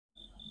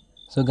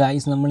So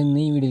guys, നമ്മൾ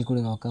ഇന്ന് ഈ വീഡിയോയിൽ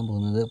കൂടി നോക്കാൻ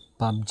പോകുന്നത്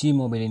പബ്ജി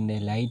മൊബൈലിൻ്റെ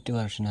ലൈറ്റ്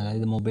വെർഷൻ,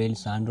 അതായത്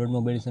ആൻഡ്രോയിഡ്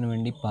മൊബൈൽസിന്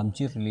വേണ്ടി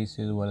പബ്ജി റിലീസ്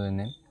ചെയ്തതുപോലെ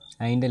തന്നെ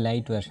അതിൻ്റെ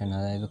ലൈറ്റ് വെർഷൻ,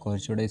 അതായത്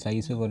കുറച്ചുകൂടെ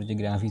സൈസ് കുറച്ച്,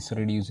 ഗ്രാഫിക്സ്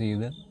റെഡ്യൂസ്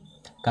ചെയ്ത്,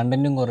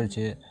 കണ്ടൻറ്റും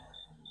കുറച്ച്,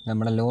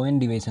 നമ്മുടെ ലോ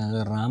എൻഡ് ഡിവൈസ്,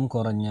 അതായത് റാം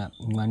കുറഞ്ഞ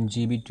 1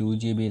 GB 2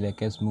 GB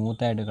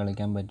സ്മൂത്തായിട്ട്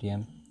കളിക്കാൻ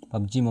പറ്റിയ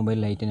പബ്ജി മൊബൈൽ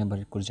ലൈറ്റിനെ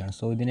കുറിച്ചാണ്.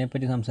 സോ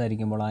ഇതിനെപ്പറ്റി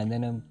സംസാരിക്കുമ്പോൾ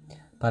അതിന്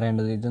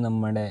പറയേണ്ടത്, ഇത്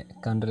നമ്മുടെ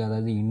കൺട്രിയിൽ,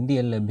 അതായത്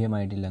ഇന്ത്യയിൽ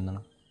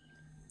ലഭ്യമായിട്ടില്ലെന്നാണ്.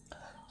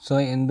 സോ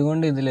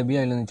എന്തുകൊണ്ട് ഇത്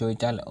ലഭ്യമായില്ലെന്ന്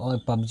ചോദിച്ചാൽ,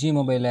 പബ്ജി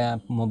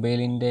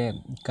മൊബൈലിൻ്റെ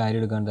കാര്യം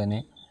എടുക്കാൻ തന്നെ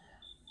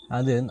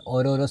അത്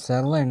ഓരോരോ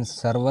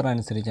സെർവർ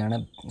അനുസരിച്ചാണ്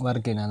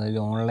വർക്ക് ചെയ്യുന്നത്. അതായത്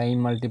ഓൺലൈൻ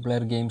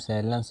മൾട്ടിപ്ലെയർ ഗെയിംസ്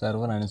എല്ലാം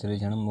സെർവർ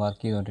അനുസരിച്ചാണ്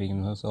വർക്ക്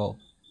ചെയ്തുകൊണ്ടിരിക്കുന്നത്. സോ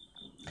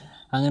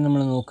അങ്ങനെ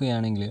നമ്മൾ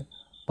നോക്കുകയാണെങ്കിൽ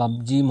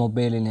പബ്ജി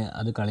മൊബൈലിന്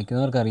അത്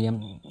കളിക്കുന്നവർക്കറിയാം,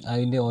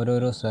 അതിൻ്റെ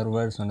ഓരോരോ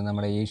സെർവേഴ്സ് ഉണ്ട്.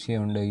 നമ്മുടെ ഏഷ്യ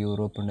ഉണ്ട്,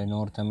 യൂറോപ്പ് ഉണ്ട്,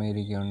 നോർത്ത്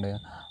അമേരിക്ക ഉണ്ട്.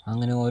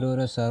 അങ്ങനെ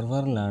ഓരോരോ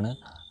സെർവറിലാണ്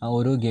ആ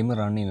ഓരോ ഗെയിം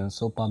റൺ ചെയ്യുന്നത്.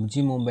 സോ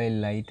പബ്ജി മൊബൈൽ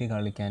ലൈറ്റ്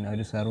കളിക്കാൻ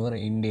ഒരു സെർവർ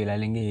ഇന്ത്യയിൽ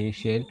അല്ലെങ്കിൽ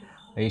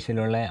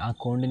ഏഷ്യയിലുള്ള ആ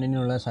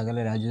കോണ്ടിനെൻറ്റിലുള്ള സകല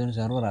രാജ്യത്തിന്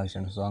സെർവർ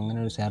ആവശ്യമാണ്. സോ അങ്ങനെ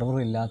ഒരു സെർവർ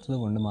ഇല്ലാത്തത്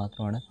കൊണ്ട്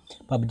മാത്രമാണ്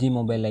പബ്ജി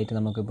മൊബൈൽ ലൈറ്റ്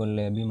നമുക്കിപ്പോൾ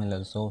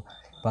ലഭ്യമല്ലത്. സോ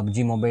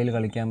പബ്ജി മൊബൈൽ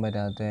കളിക്കാൻ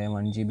പറ്റാത്ത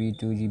 1 GB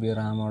 2 GB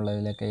റാം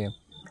ഉള്ളതിലൊക്കെ,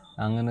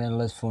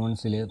 അങ്ങനെയുള്ള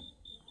ഫോൺസിൽ,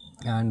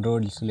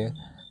 ആൻഡ്രോയിഡ്സിൽ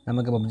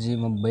നമുക്ക് പബ്ജി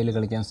മൊബൈൽ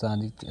കളിക്കാൻ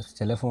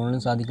ചില ഫോണിലും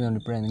സാധിക്കുന്നുണ്ട്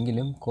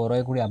ഇപ്പോഴെങ്കിലും.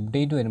 കുറേ കൂടി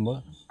അപ്ഡേറ്റ് വരുമ്പോൾ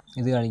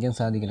ഇത് കളിക്കാൻ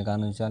സാധിക്കില്ല.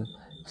 കാരണം വെച്ചാൽ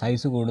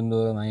സൈസ്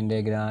കൂടുന്തോറും അതിൻ്റെ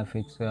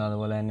ഗ്രാഫിക്സ്,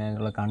 അതുപോലെ തന്നെ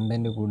അതിനുള്ള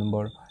കണ്ടൻറ്റ്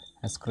കൂടുമ്പോൾ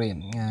സ്ക്രീൻ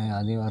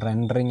അത്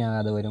റെൻഡറിങ്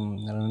ആകാതെ വരും.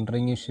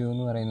 റെൻഡറിങ് ഇഷ്യൂ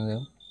എന്ന് പറയുന്നത്,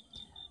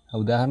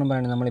 ഉദാഹരണം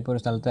പറയുകയാണെങ്കിൽ നമ്മളിപ്പോൾ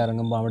ഒരു സ്ഥലത്ത്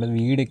ഇറങ്ങുമ്പോൾ അവിടെ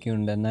വീടൊക്കെ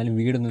ഉണ്ട്, എന്നാലും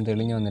വീടൊന്നും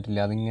തെളിഞ്ഞു വന്നിട്ടില്ല.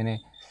 അതിങ്ങനെ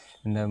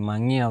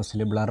മങ്ങിയ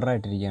അവസ്ഥയിൽ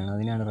ബ്ലറായിട്ടിരിക്കുകയാണ്.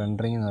 അതിനാണ്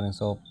റെൻഡറിങ് എന്ന്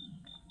പറയുന്നത്. സോ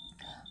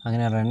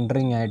അങ്ങനെ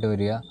റെൻഡറിങ് ആയിട്ട്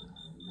വരിക,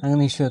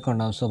 അങ്ങനെ ഇഷ്യൂ ഒക്കെ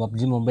ഉണ്ടാകും. So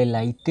PUBG mobile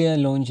light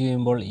launch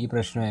ചെയ്യുമ്പോൾ ഈ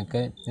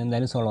പ്രശ്നമൊക്കെ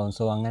എന്തായാലും സോൾവ് ആകും.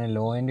 സോ അങ്ങനെ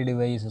low end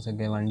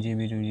ഡിവൈസസൊക്കെ 1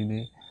 GB 2 GB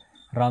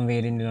Ram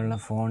വേരിയൻറ്റിലുള്ള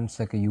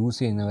ഫോൺസൊക്കെ use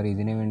ചെയ്യുന്നവർ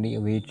ഇതിനു വേണ്ടി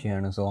വെയിറ്റ്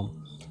ചെയ്യാണ്. സോ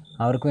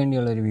അവർക്ക്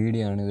വേണ്ടിയുള്ളൊരു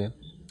വീഡിയോ ആണിത്.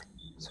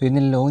 സോ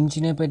ഇതിൻ്റെ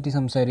ലോഞ്ചിനെ പറ്റി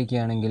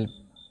സംസാരിക്കുകയാണെങ്കിൽ,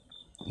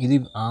 ഇത്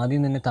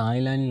ആദ്യം തന്നെ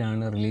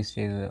തായ്ലാൻഡിലാണ് റിലീസ്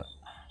ചെയ്തത്.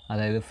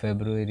 അതായത്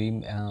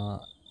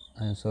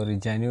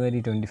ജനുവരി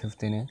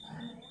 25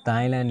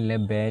 തായ്ലാൻഡിലെ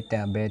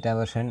ബേറ്റ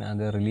വെർഷൻ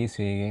അത് റിലീസ്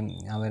ചെയ്യുകയും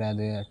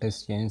അവരത്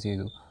ടെസ്റ്റ് ചെയ്യുകയും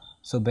ചെയ്തു.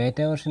 സോ ബേറ്റ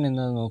വെർഷൻ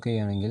എന്താണെന്ന്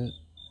നോക്കുകയാണെങ്കിൽ,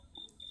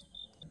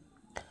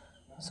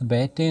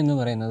 ബേറ്റ എന്ന്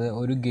പറയുന്നത്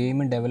ഒരു ഗെയിം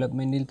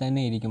ഡെവലപ്മെൻറ്റിൽ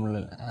തന്നെ ഇരിക്കുമ്പോൾ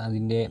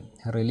അതിൻ്റെ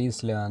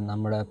റിലീസിൽ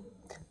നമ്മുടെ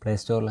പ്ലേ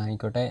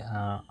സ്റ്റോറിലായിക്കോട്ടെ,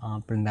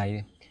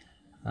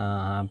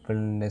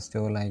 ആപ്പിളിൻ്റെ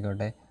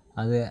സ്റ്റോറിലായിക്കോട്ടെ,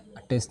 അത്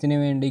ടെസ്റ്റിന്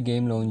വേണ്ടി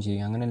ഗെയിം ലോഞ്ച്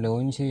ചെയ്യും. അങ്ങനെ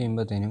ലോഞ്ച്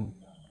ചെയ്യുമ്പോഴത്തേനും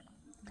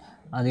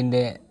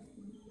അതിൻ്റെ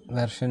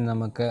വെർഷൻ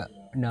നമുക്ക്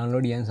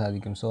ഡൗൺലോഡ് ചെയ്യാൻ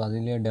സാധിക്കും. സോ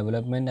അതിൽ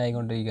ഡെവലപ്മെൻറ്റ്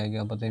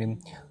ആയിക്കൊണ്ടിരിക്കുകയായിരിക്കും. അപ്പോഴത്തേനും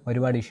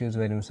ഒരുപാട് ഇഷ്യൂസ്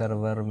വരും.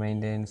 സെർവർ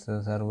മെയിൻ്റെനൻസ്,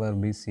 സെർവർ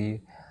ബിസി,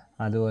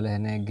 അതുപോലെ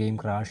തന്നെ ഗെയിം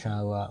ക്രാഷ്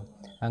ആവുക,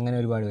 അങ്ങനെ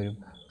ഒരുപാട് വരും.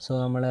 സോ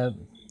നമ്മൾ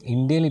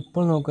ഇന്ത്യയിൽ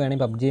ഇപ്പോൾ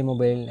നോക്കുകയാണെങ്കിൽ പബ്ജി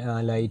മൊബൈൽ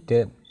ലൈറ്റ്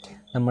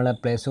നമ്മൾ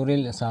പ്ലേ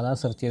സ്റ്റോറിൽ സാധാ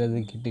സെർച്ച് ചെയ്തത്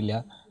കിട്ടില്ല.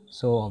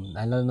 സോ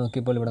അല്ലാതെ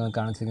നോക്കിയപ്പോൾ ഇവിടെ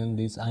കാണിച്ചിരിക്കുന്നത്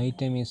this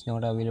item is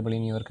not available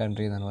in your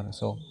country എന്നാണ് പറയുന്നത്.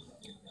 സോ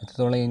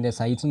എത്രത്തോളം ഇതിൻ്റെ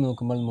സൈസ്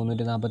നോക്കുമ്പോൾ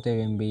 347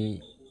 MB,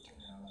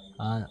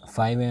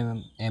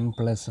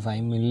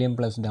 5 മില്യൺ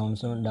പ്ലസ്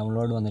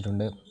ഡൗൺലോഡ്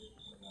വന്നിട്ടുണ്ട്.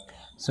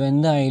 സോ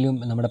എന്തായാലും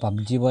നമ്മുടെ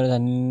പബ്ജി പോലെ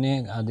തന്നെ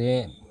അതേ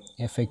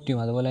എഫക്റ്റും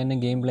അതുപോലെ തന്നെ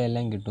ഗെയിം പ്ലേ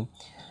എല്ലാം കിട്ടും.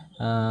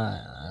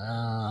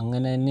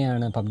 അങ്ങനെ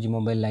തന്നെയാണ് പബ്ജി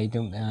മൊബൈൽ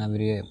ലൈറ്റും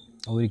അവർ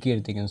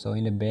ഒരുക്കിയെടുത്തിരിക്കുന്നത്. സോ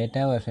അതിൻ്റെ ബേറ്റ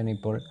വെർഷൻ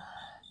ഇപ്പോൾ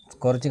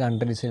കുറച്ച്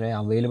കൺട്രീസിൽ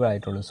അവൈലബിൾ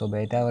ആയിട്ടുള്ളൂ. സോ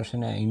ബേറ്റ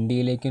വെർഷൻ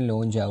ഇന്ത്യയിലേക്കും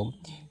ലോഞ്ച് ആകും.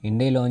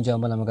 ഇന്ത്യയിൽ ലോഞ്ച്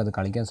ആകുമ്പോൾ നമുക്കത്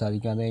കളിക്കാൻ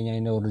സാധിക്കും. അത് കഴിഞ്ഞാൽ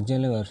അതിൻ്റെ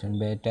ഒറിജിനൽ വെർഷൻ,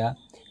 ബേറ്റ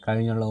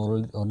കഴിഞ്ഞുള്ള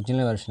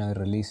ഒറിജിനൽ വെർഷൻ അവർ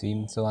റിലീസ്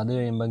ചെയ്യും. സോ അത്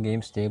കഴിയുമ്പോൾ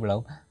ഗെയിം സ്റ്റേബിൾ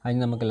ആവും. അതിന്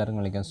നമുക്ക്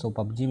എല്ലാവർക്കും കളിക്കാം. സോ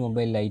പബ്ജി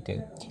മൊബൈൽ ലൈറ്റ്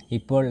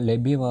ഇപ്പോൾ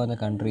ലഭ്യമാകുന്ന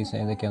കൺട്രീസ്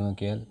ഏതൊക്കെയാണെന്ന്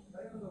നോക്കിയാൽ,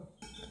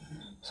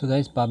 സോ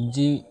ഗൈസ്,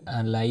 പബ്ജി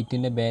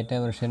ലൈറ്റിൻ്റെ ബേറ്റ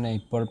വെർഷൻ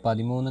ഇപ്പോൾ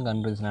 13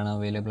 കൺട്രീസിലാണ്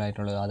അവൈലബിൾ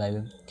ആയിട്ടുള്ളത്. അതായത്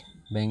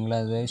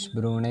Bangladesh,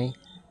 Brunei,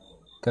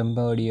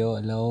 Cambodia,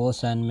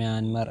 loss and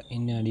Myanmar,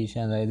 in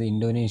addition, അതായത്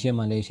Indonesia,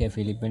 Malaysia,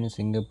 Philippines,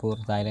 Singapore,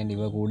 Thailand,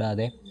 ഇവ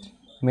കൂടാതെ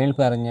മേൽ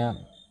പറഞ്ഞ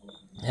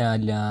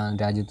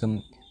രാജ്യത്തും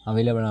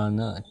അവൈലബിൾ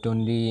ആണ്.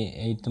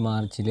 28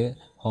 മാർച്ചിൽ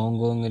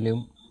ഹോങ്കോങ്ങിലും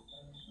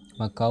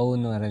മക്കാവു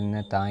എന്ന്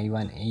പറയുന്ന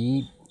തായ്വാൻ, ഈ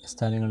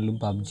സ്ഥലങ്ങളിലും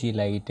പബ്ജി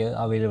ലൈറ്റ്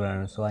അവൈലബിൾ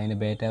ആണ്. സോ അതിൻ്റെ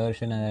ബേറ്റ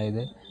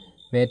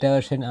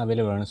വെർഷൻ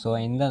അവൈലബിൾ ആണ്. സോ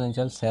എന്താണെന്ന്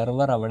വെച്ചാൽ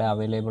സെർവർ അവിടെ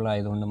അവൈലബിൾ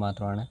ആയതുകൊണ്ട്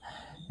മാത്രമാണ്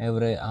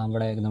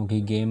അവിടെ നമുക്ക്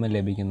ഈ ഗെയിം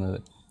ലഭിക്കുന്നത്.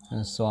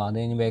 സോ അത്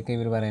കഴിഞ്ഞ് ബാക്കി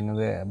ഇവർ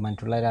പറയുന്നത്,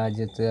 മറ്റുള്ള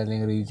രാജ്യത്ത്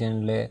അല്ലെങ്കിൽ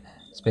റീജിയനിൽ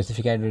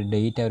സ്പെസിഫിക് ആയിട്ടൊരു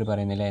ഡേറ്റ് അവർ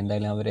പറയുന്നില്ല.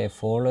 എന്തായാലും അവരെ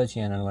ഫോളോ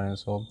ചെയ്യാനാണ്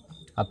പറയുന്നത്. സോ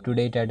അപ് ടു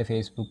ഡേറ്റ് ആയിട്ട്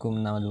ഫേസ്ബുക്കും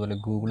അതുപോലെ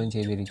ഗൂഗിളും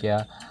ചെയ്തിരിക്കുക.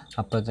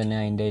 അപ്പോൾ തന്നെ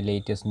അതിൻ്റെ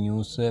ലേറ്റസ്റ്റ്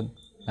ന്യൂസ്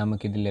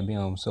നമുക്കിത്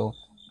ലഭ്യമാകും. സോ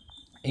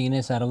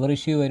ഇങ്ങനെ സെർവർ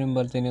ഇഷ്യൂ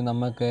വരുമ്പോഴത്തേനും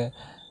നമുക്ക്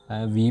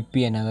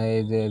VPN,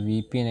 അതായത്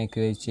VPN ഒക്കെ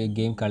വെച്ച്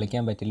ഗെയിം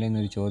കളിക്കാൻ പറ്റില്ല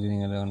എന്നൊരു ചോദ്യം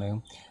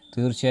നിങ്ങളുണ്ടാകും.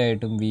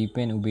 തീർച്ചയായിട്ടും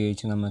VPN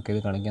ഉപയോഗിച്ച് നമുക്കിത്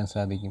കളിക്കാൻ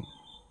സാധിക്കും.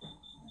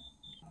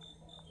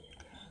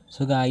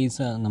 സോ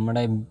ഗായ്സ്,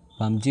 നമ്മുടെ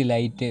പബ്ജി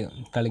ലൈറ്റ്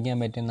കളിക്കാൻ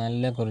പറ്റിയ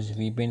നല്ല കുറച്ച്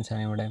VPNs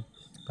ആണ് ഇവിടെ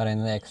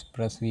പറയുന്നത്.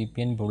 Express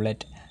VPN,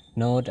 bullet,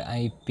 not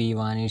IP,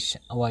 vanish,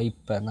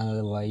 wiper,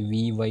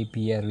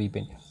 VYPR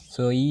VPN.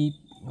 So ഈ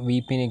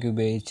VPN ഒക്കെ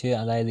ഉപയോഗിച്ച്,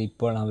 അതായത്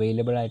ഇപ്പോൾ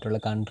അവൈലബിൾ ആയിട്ടുള്ള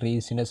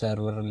കൺട്രീസിൻ്റെ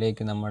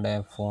സെർവറിലേക്ക് നമ്മുടെ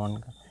ഫോൺ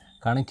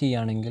കണക്ട്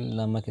ചെയ്യുകയാണെങ്കിൽ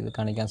നമുക്കിത്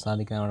കാണിക്കാൻ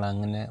സാധിക്കുന്നതാണ്.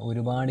 അങ്ങനെ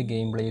ഒരുപാട്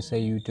ഗെയിം പ്ലേസ്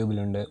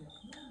യൂട്യൂബിലുണ്ട്.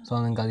 സോ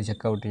നിങ്ങൾക്ക് അത്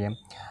ചെക്കൗട്ട് ചെയ്യാം.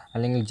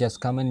 അല്ലെങ്കിൽ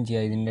ജസ്റ്റ് കമൻറ്റ്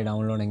ചെയ്യുക ഇതിൻ്റെ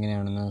ഡൗൺലോഡ്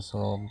എങ്ങനെയാണെന്ന്. സോ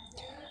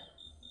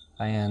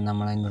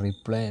നമ്മളതിന്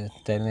റിപ്ലൈ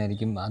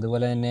തരുന്നതായിരിക്കും.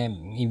 അതുപോലെ തന്നെ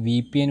ഈ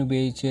VPN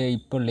ഉപയോഗിച്ച്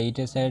ഇപ്പോൾ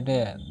ലേറ്റസ്റ്റ് ആയിട്ട്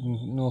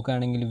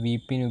നോക്കുകയാണെങ്കിൽ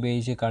VPN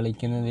ഉപയോഗിച്ച്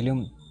കളിക്കുന്നതിലും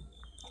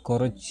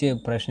കുറച്ച്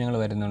പ്രശ്നങ്ങൾ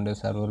വരുന്നുണ്ട്,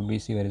 സെർവർ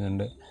BC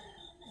വരുന്നുണ്ട്.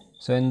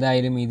 സോ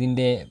എന്തായാലും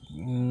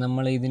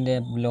നമ്മൾ ഇതിൻ്റെ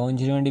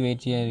ലോഞ്ചിന് വേണ്ടി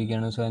വെയിറ്റ്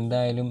ചെയ്യാതിരിക്കുകയാണ്. സോ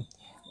എന്തായാലും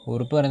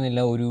ഉറപ്പ്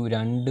പറയുന്നില്ല, ഒരു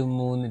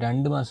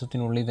 2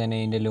 മാസത്തിനുള്ളിൽ തന്നെ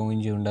ഇതിൻ്റെ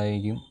ലോഞ്ച്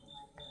ഉണ്ടായിരിക്കും.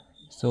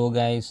 സോ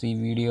ഗൈസ്, ഈ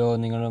വീഡിയോ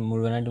നിങ്ങൾ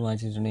മുഴുവനായിട്ട്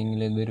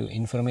വായിച്ചിട്ടുണ്ടെങ്കിൽ ഇതൊരു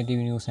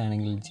ഇൻഫോർമേറ്റീവ് ന്യൂസ്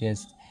ആണെങ്കിൽ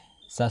ജസ്റ്റ്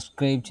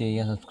സബ്സ്ക്രൈബ്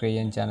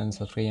ചെയ്യാൻ ചാനൽ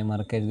സബ്സ്ക്രൈബ് ചെയ്യാൻ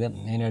മറക്കരുത്.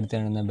 അതിനടുത്ത്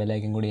കാണുന്ന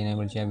ബെല്ലൈക്കൻ കൂടി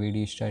എനേബിൾ ചെയ്യുക.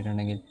 വീഡിയോ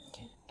ഇഷ്ടമായിട്ടുണ്ടെങ്കിൽ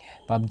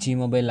PUBG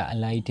മൊബൈൽ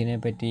ലൈറ്റിനെ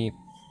പറ്റി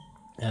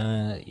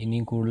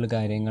ഇനിയും കൂടുതൽ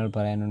കാര്യങ്ങൾ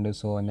പറയാനുണ്ട്.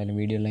 സോ എന്തായാലും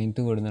വീഡിയോ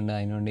ലെങ്ത് കൂടുന്നുണ്ട്,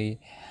 അതിനുവേണ്ടി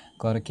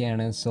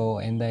കുറയ്ക്കുകയാണ്. സോ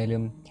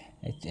എന്തായാലും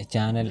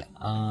ചാനൽ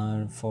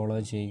ഫോളോ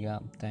ചെയ്യുക.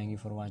 Thank you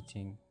for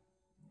watching.